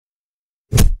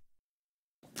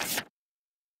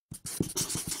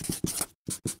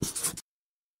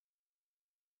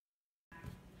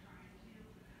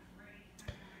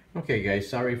Okay guys,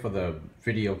 sorry for the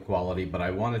video quality, but I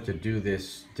wanted to do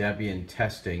this Debian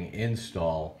testing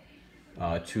install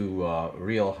to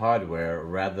real hardware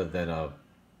rather than a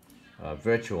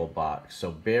virtual box.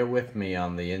 So bear with me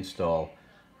on the install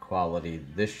quality.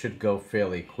 This should go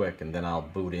fairly quick and then I'll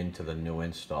boot into the new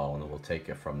install and we'll take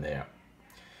it from there.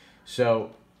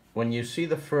 So when you see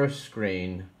the first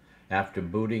screen after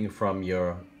booting from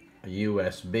your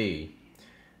USB,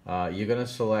 you're going to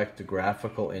select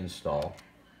graphical install.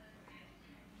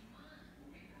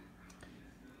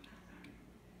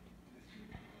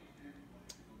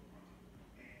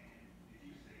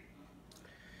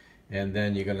 And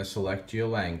then you're going to select your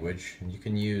language, and you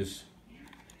can use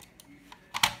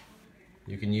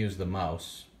the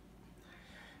mouse.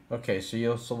 Okay, so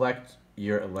you'll select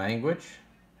your language,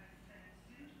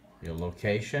 your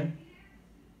location,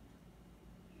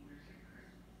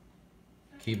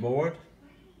 keyboard,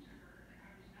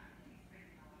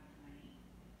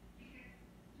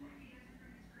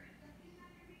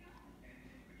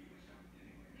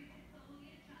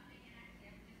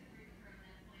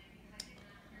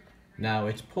 now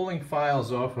it's pulling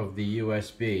files off of the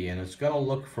USB, and it's going to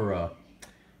look for a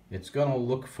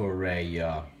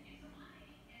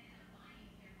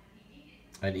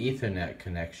an Ethernet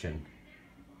connection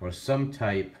or some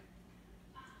type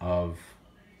of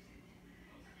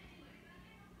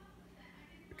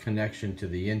connection to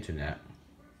the internet.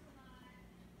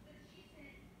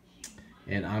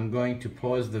 And I'm going to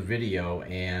pause the video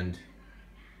and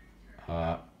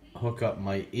hook up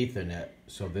my Ethernet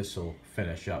so this will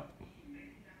finish up.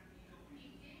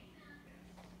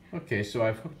 Okay, so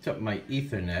I've hooked up my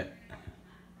Ethernet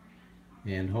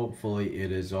and hopefully it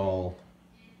is all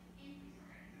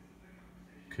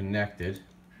connected.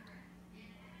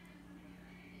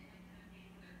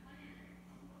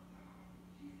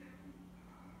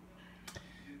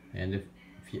 And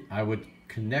I would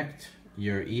connect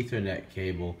your Ethernet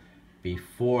cable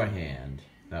beforehand,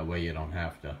 that way you don't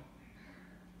have to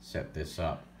set this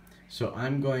up. So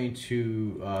I'm going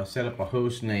to set up a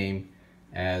host name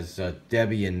as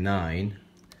Debian 9,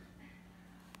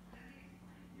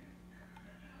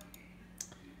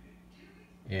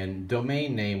 and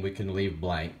domain name we can leave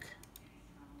blank.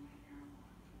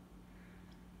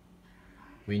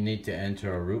 We need to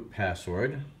enter a root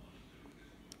password.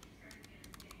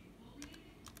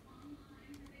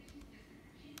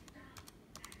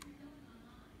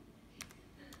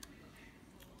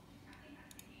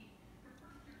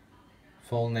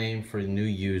 Full name for the new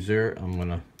user, I'm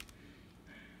gonna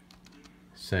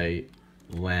say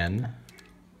Len.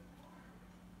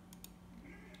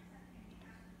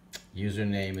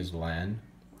 Username is Len,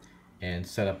 and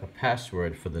set up a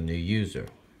password for the new user.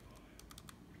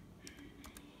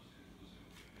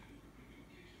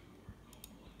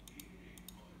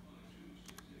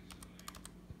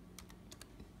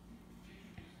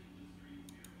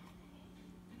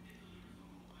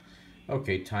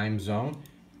 Okay, time zone.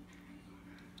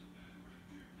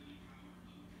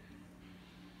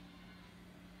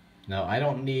 Now I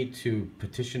don't need to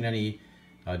petition any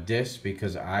disks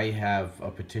because I have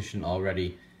a petition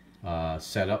already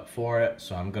set up for it,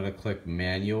 so I'm going to click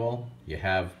manual. You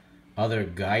have other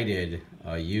guided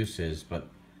uses, but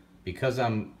because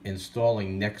I'm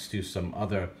installing next to some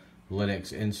other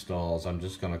Linux installs, I'm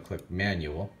just going to click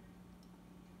manual.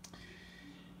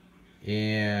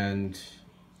 And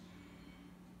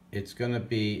it's going to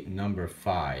be number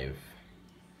 5.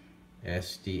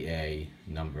 SDA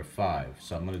number 5.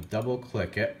 So I'm going to double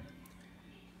click it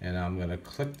and I'm going to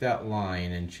click that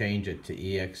line and change it to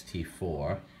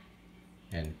ext4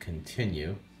 and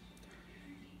continue.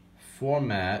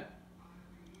 Format,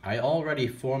 I already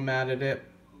formatted it,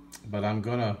 but I'm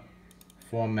going to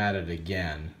format it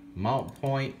again. Mount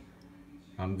point,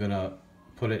 I'm going to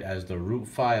put it as the root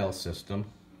file system.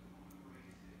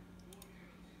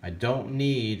 I don't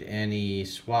need any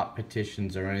swap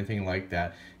petitions or anything like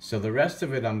that. So the rest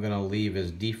of it I'm going to leave as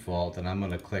default, and I'm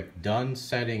going to click Done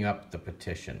Setting Up the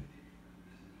Petition.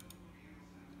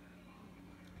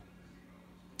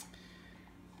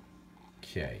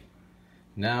 Okay.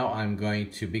 Now I'm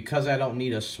going to, because I don't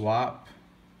need a swap,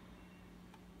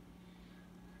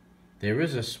 there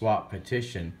is a swap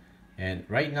petition, and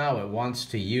right now it wants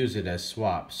to use it as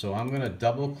swap. So I'm going to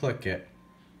double click it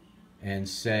and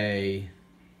say,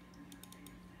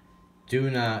 do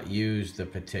not use the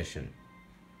petition,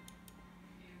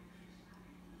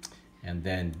 and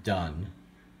then done.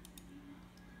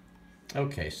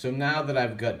 Okay, so now that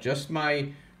I've got just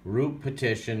my root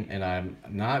petition and I'm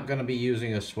not going to be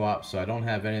using a swap, so I don't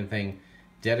have anything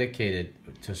dedicated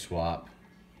to swap,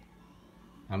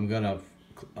 I'm going to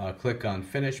click on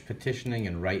Finish Petitioning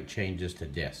and Write Changes to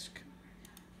Disk.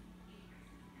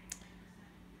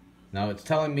 Now it's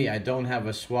telling me I don't have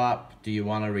a swap. Do you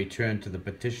want to return to the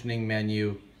petitioning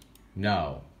menu?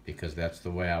 No, because that's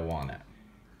the way I want it.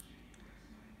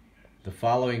 The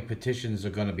following petitions are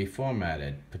going to be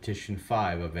formatted. Petition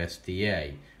 5 of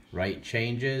SDA. Write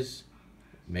changes.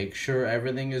 Make sure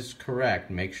everything is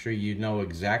correct. Make sure you know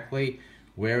exactly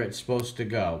where it's supposed to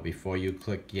go before you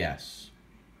click yes.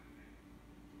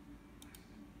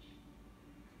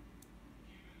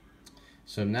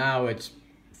 So now it's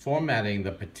formatting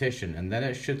the petition, and then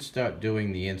it should start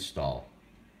doing the install.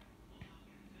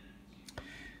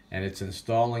 And it's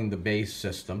installing the base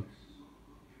system.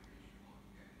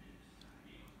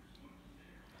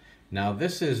 Now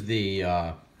this is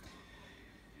the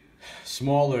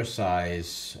smaller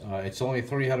size. It's only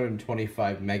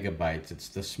 325 megabytes. It's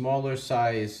the smaller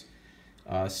size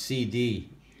CD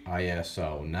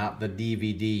ISO, not the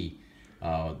DVD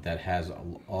that has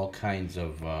all kinds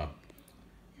of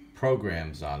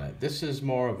programs on it. This is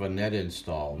more of a net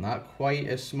install, not quite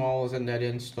as small as a net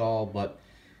install, but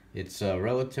it's a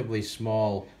relatively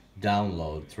small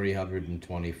download,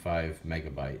 325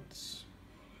 megabytes.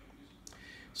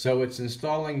 So it's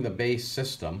installing the base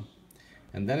system,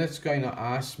 and then it's going to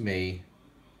ask me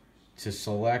to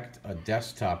select a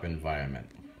desktop environment.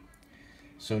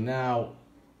 So now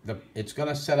it's going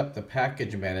to set up the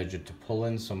package manager to pull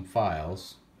in some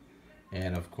files.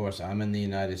 And of course I'm in the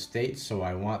United States, so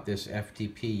I want this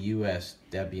FTP US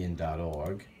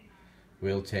Debian.org.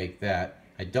 We'll take that.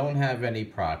 I don't have any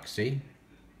proxy.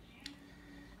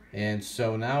 And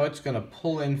so now it's going to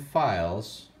pull in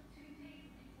files.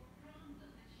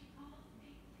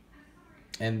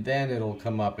 And then it'll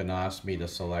come up and ask me to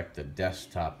select a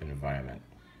desktop environment.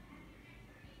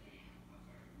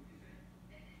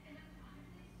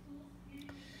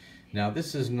 Now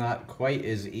this is not quite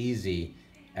as easy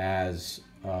as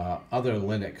other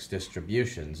Linux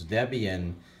distributions.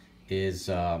 Debian is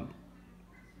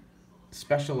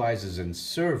specializes in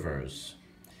servers,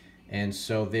 and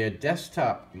so their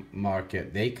desktop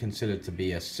market they consider to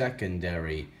be a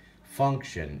secondary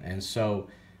function, and so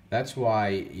that's why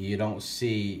you don't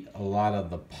see a lot of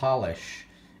the polish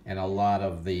and a lot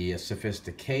of the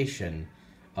sophistication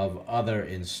of other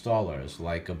installers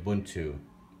like Ubuntu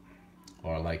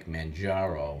or like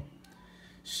Manjaro.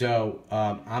 So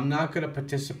I'm not going to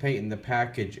participate in the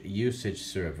package usage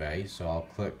survey, so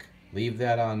I'll leave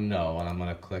that on no, and I'm going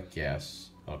to click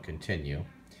yes. I'll continue.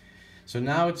 So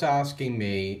now it's asking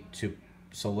me to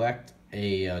select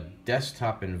a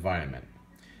desktop environment.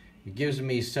 It gives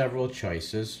me several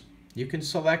choices. You can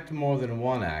select more than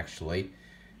one actually,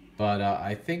 but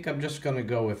I think I'm just going to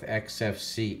go with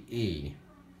XFCE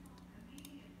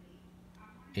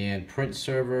and print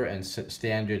server and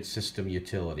standard system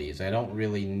utilities. I don't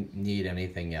really need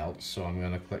anything else, so I'm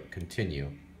going to click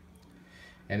continue.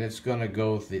 And it's going to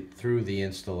go through the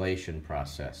installation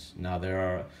process. Now there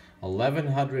are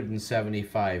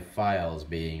 1,175 files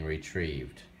being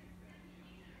retrieved.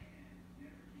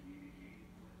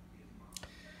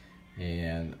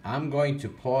 And I'm going to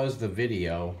pause the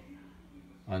video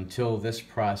until this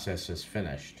process is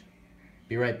finished.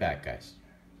 Be right back, guys.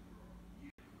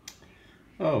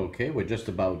 Okay, we're just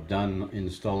about done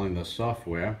installing the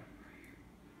software,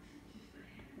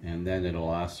 and then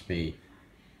it'll ask me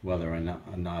whether or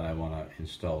not I want to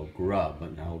install Grub,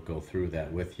 and I'll go through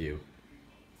that with you.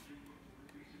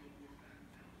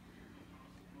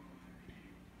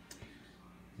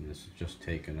 And this will just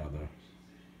take another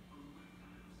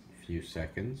few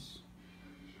seconds.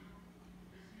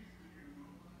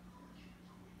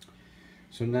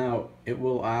 So now it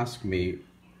will ask me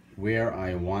where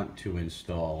I want to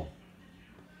install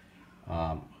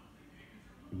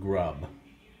Grub.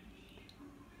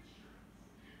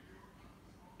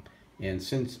 And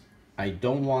since I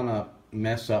don't want to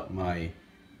mess up my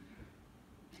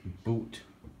boot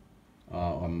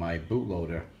on my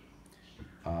bootloader,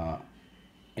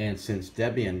 and since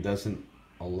Debian doesn't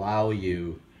allow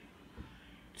you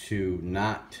to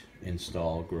not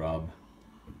install Grub,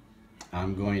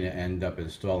 I'm going to end up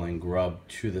installing Grub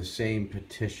to the same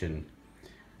partition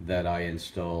that I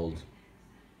installed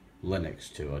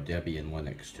Linux to, or Debian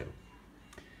Linux to.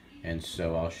 And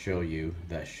so I'll show you,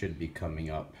 that should be coming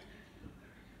up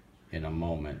in a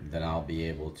moment. Then I'll be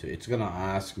able to, it's going to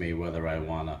ask me whether I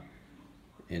want to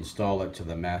install it to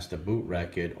the master boot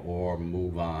record or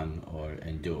move on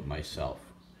and do it myself.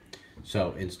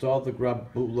 So install the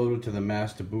Grub bootloader to the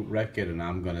master boot record, and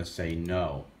I'm going to say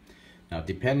no. Now,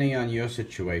 depending on your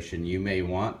situation, you may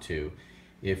want to,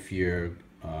 if you're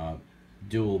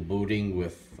dual booting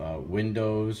with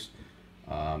Windows,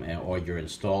 or you're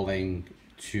installing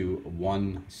to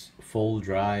one full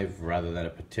drive rather than a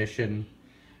partition,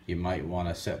 you might want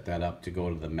to set that up to go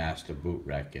to the master boot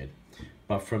record.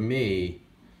 But for me,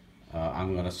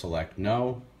 I'm going to select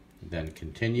no, then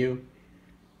continue.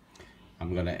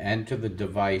 I'm going to enter the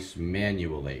device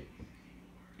manually.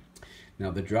 Now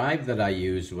the drive that I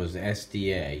used was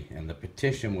SDA and the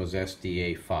partition was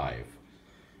SDA 5.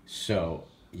 So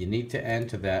you need to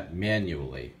enter that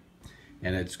manually,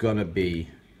 and it's going to be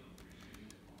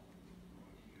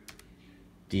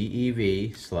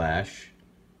DEV/SDA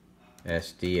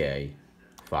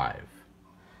 5.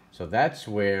 So that's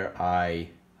where I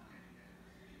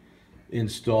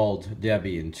installed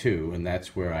Debian 2, and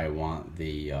that's where I want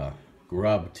the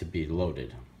grub to be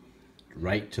loaded,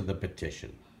 right to the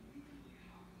partition.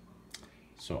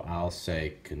 So I'll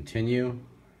say continue.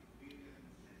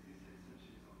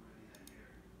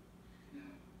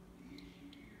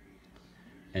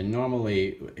 And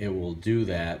normally it will do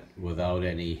that without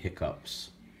any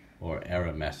hiccups or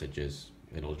error messages.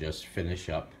 It'll just finish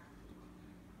up.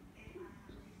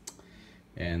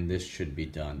 And this should be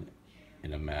done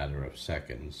in a matter of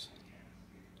seconds.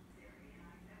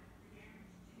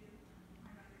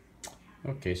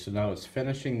 Okay, so now it's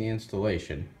finishing the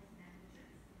installation.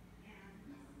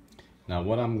 Now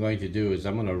what I'm going to do is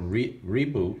I'm going to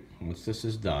reboot. Once this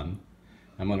is done,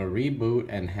 I'm going to reboot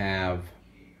and have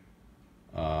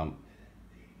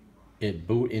it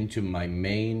boot into my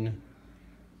main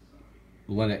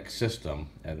Linux system,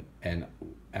 and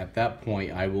at that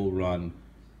point I will run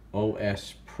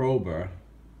OS prober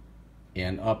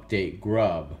and update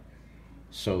grub,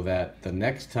 so that the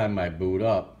next time I boot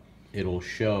up it'll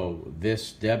show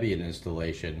this Debian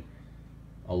installation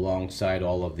alongside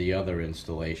all of the other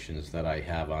installations that I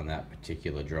have on that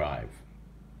particular drive.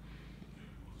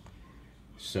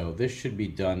 So this should be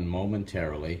done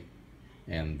momentarily,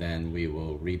 and then we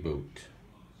will reboot.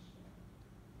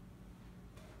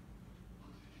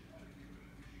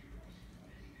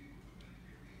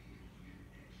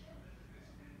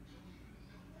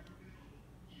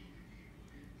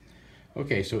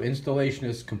 Okay, so installation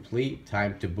is complete.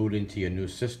 Time to boot into your new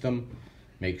system.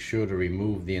 Make sure to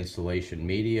remove the installation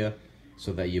media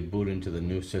so that you boot into the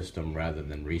new system rather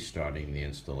than restarting the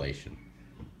installation.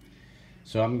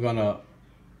 So I'm going to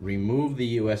remove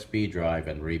the USB drive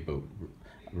and reboot.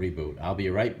 I'll be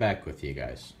right back with you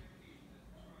guys.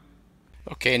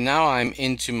 Okay, now I'm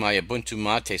into my Ubuntu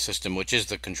Mate system, which is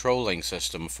the controlling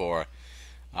system for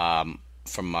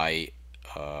from my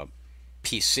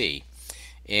PC.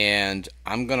 And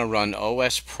I'm going to run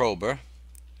OS prober,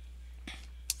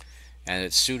 and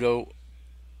it's sudo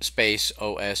space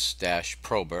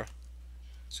os-prober.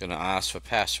 It's going to ask for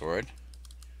password.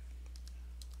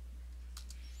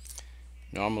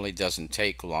 Normally doesn't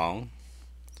take long.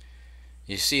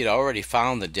 You see it already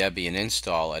found the Debian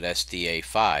install at SDA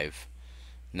 5.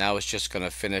 Now it's just going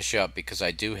to finish up, because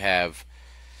I do have,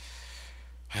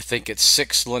 I think it's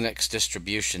 6 Linux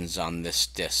distributions on this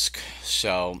disk.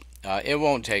 So it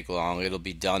won't take long. It'll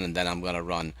be done, and then I'm going to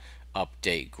run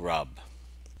update grub.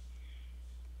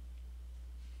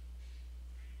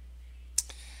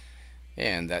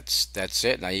 And that's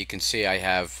it. Now you can see I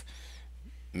have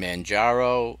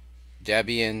Manjaro,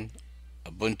 Debian,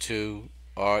 Ubuntu,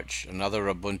 Arch, another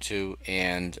Ubuntu,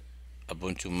 and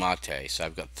Ubuntu Mate. So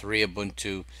I've got 3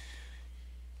 Ubuntu,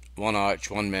 1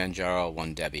 Arch, 1 Manjaro,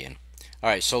 1 Debian.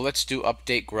 Alright, so let's do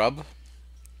update grub.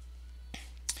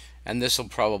 And this will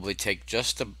probably take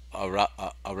just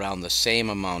around the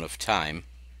same amount of time.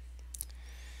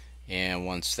 And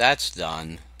once that's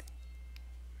done,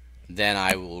 then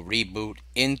I will reboot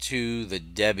into the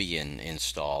Debian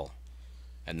install,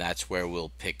 and that's where we'll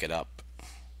pick it up.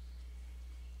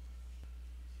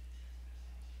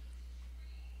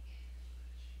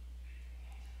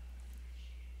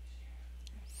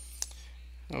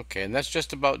 Okay, and that's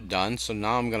just about done. So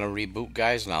now I'm going to reboot,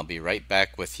 guys, and I'll be right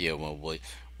back with you.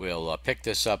 We'll pick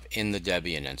this up in the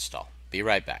Debian install. Be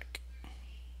right back.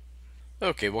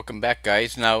 Okay, welcome back,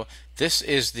 guys. Now this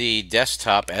is the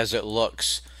desktop as it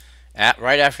looks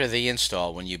right after the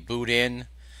install. When you boot in,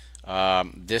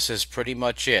 this is pretty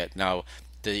much it. Now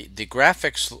the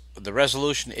graphics, the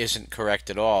resolution isn't correct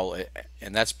at all,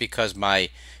 and that's because my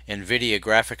NVIDIA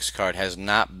graphics card has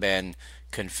not been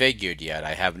configured yet.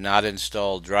 I have not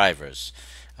installed drivers,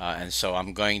 and so what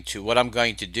I'm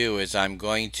going to do is I'm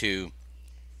going to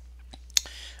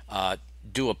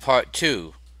do a part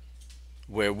 2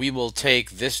 where we will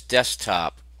take this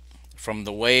desktop from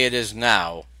the way it is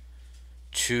now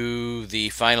to the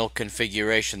final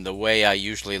configuration, the way I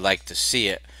usually like to see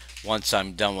it once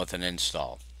I'm done with an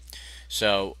install.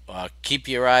 So keep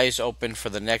your eyes open for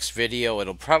the next video.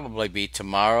 It'll probably be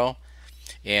tomorrow,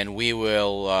 and we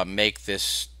will make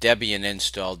this Debian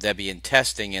install, Debian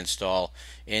Testing install,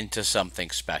 into something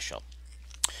special.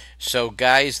 So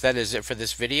guys, that is it for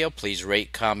this video. Please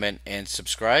rate, comment, and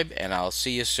subscribe, and I'll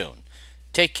see you soon.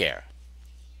 Take care.